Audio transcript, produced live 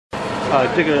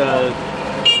这个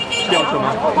叫什么？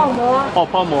泡馍。哦，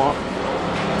泡馍。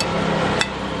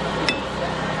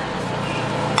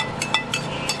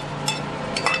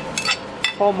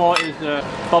Pao Mo is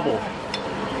bubble.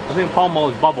 I think Pao Mo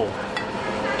is bubble.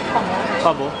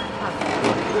 Bubble.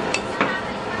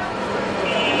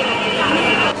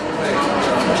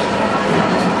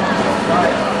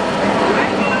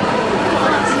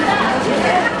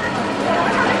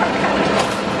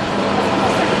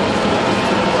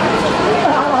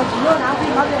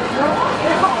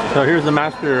 So here's the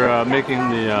master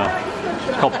making the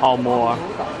it's called Pao Mo.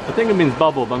 I think it means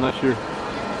bubble, but I'm not sure.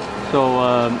 So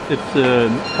it's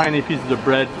tiny pieces of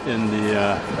bread in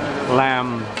the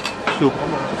lamb soup.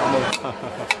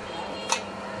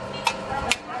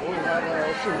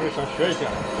 是不是想学一下？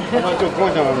他就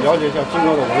光想了解一下中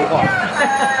国的文化。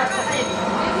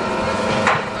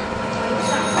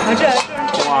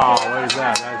Wow, what is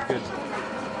that? That's good.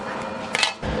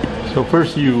 So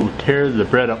first you tear the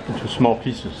bread up into small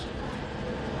pieces.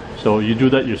 So you do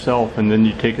that yourself, and then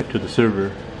you take it to the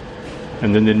server,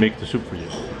 and then they make the soup for you.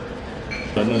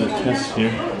 Another test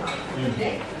here.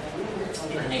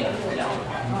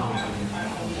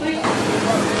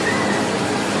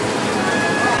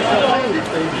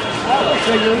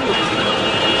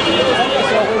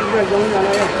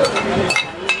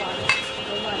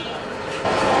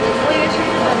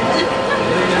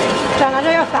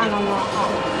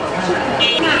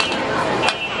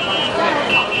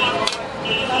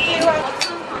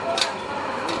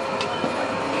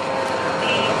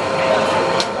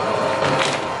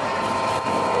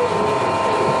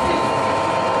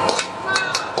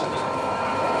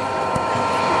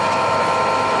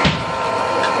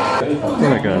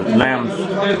 Like a lamb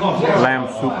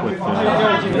soup with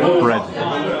bread.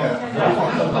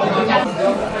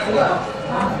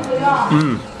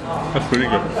 That's pretty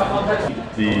good.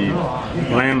 The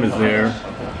lamb is there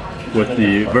with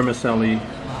the vermicelli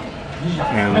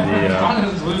and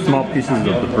the small pieces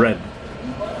of the bread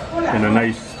and a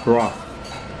nice broth.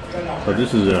 So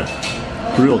this is a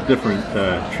real different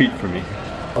treat for me.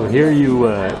 So here you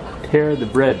tear the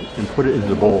bread and put it in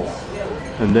the bowl,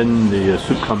 and then the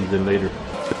soup comes in later.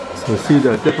 So see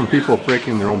the different people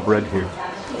breaking their own bread here.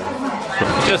 So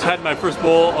I just had my first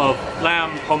bowl of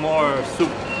lamb Pao Mo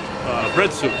soup,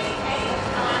 bread soup.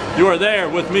 You are there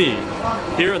with me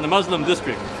here in the Muslim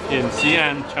district in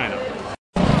Xi'an, China.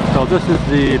 So this is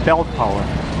the bell tower.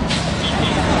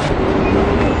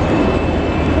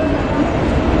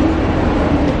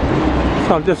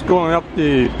 So I'm just going up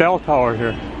the bell tower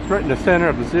here. It's right in the center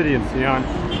of the city in Xi'an.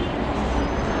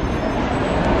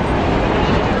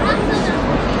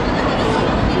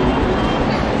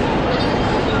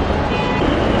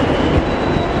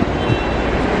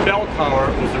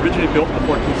 Tower was originally built in the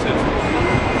 14th century.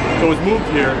 It was moved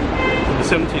here in the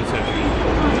 17th century.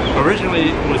 Originally,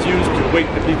 it was used to wake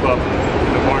the people up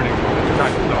in the morning to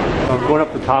crack the dawn. I'm going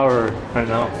up the tower right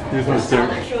now, using the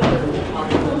stairs.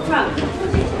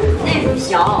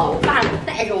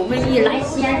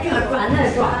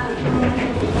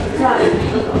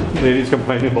 Ladies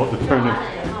complaining about the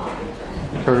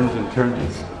turns and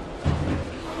turns.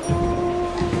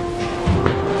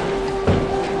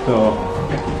 So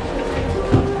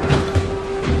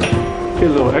get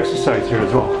a little exercise here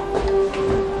as well.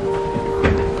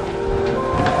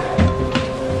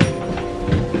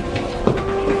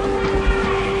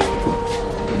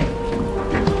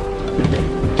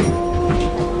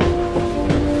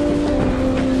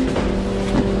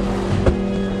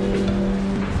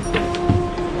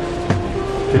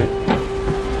 Okay,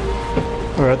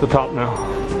 we're at the top now.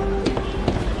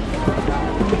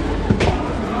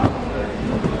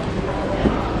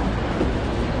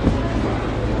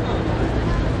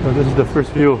 So this is the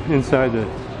first view inside the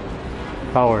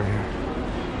tower here.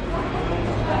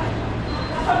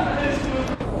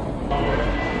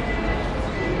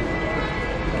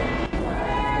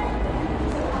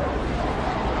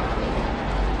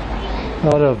 A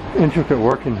lot of intricate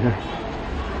work in here.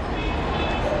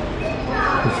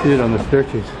 You can see it on the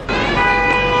staircase.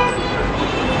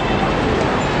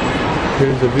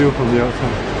 Here's the view from the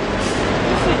outside.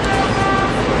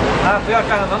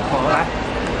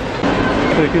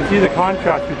 So you can see the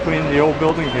contrast between the old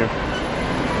building here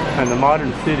and the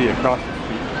modern city across the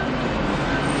street.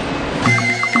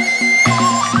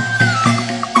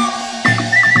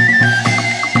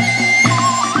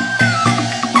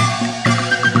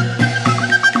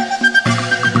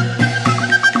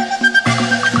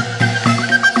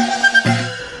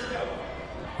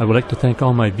 I would like to thank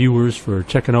all my viewers for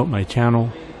checking out my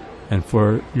channel and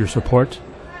for your support.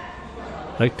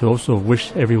 I'd like to also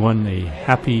wish everyone a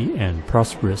happy and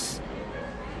prosperous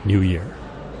New Year.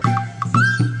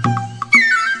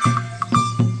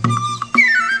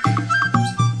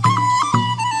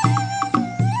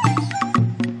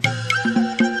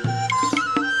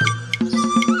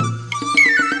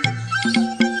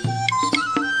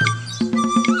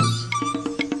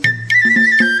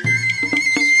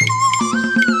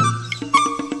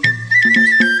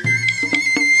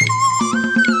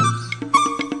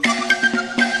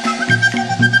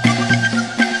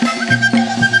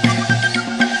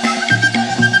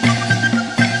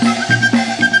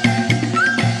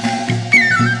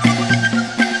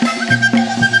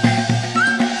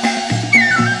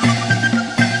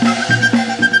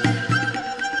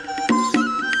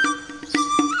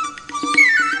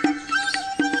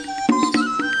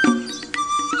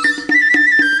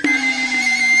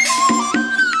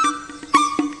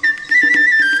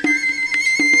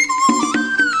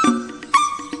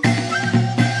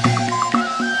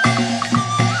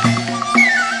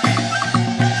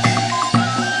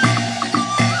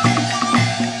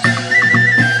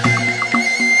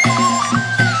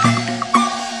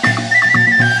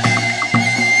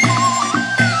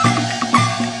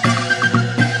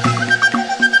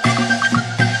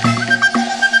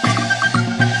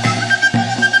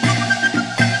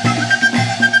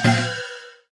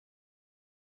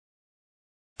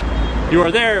 You are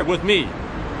there with me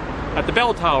at the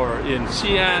bell tower in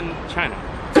Xi'an, China.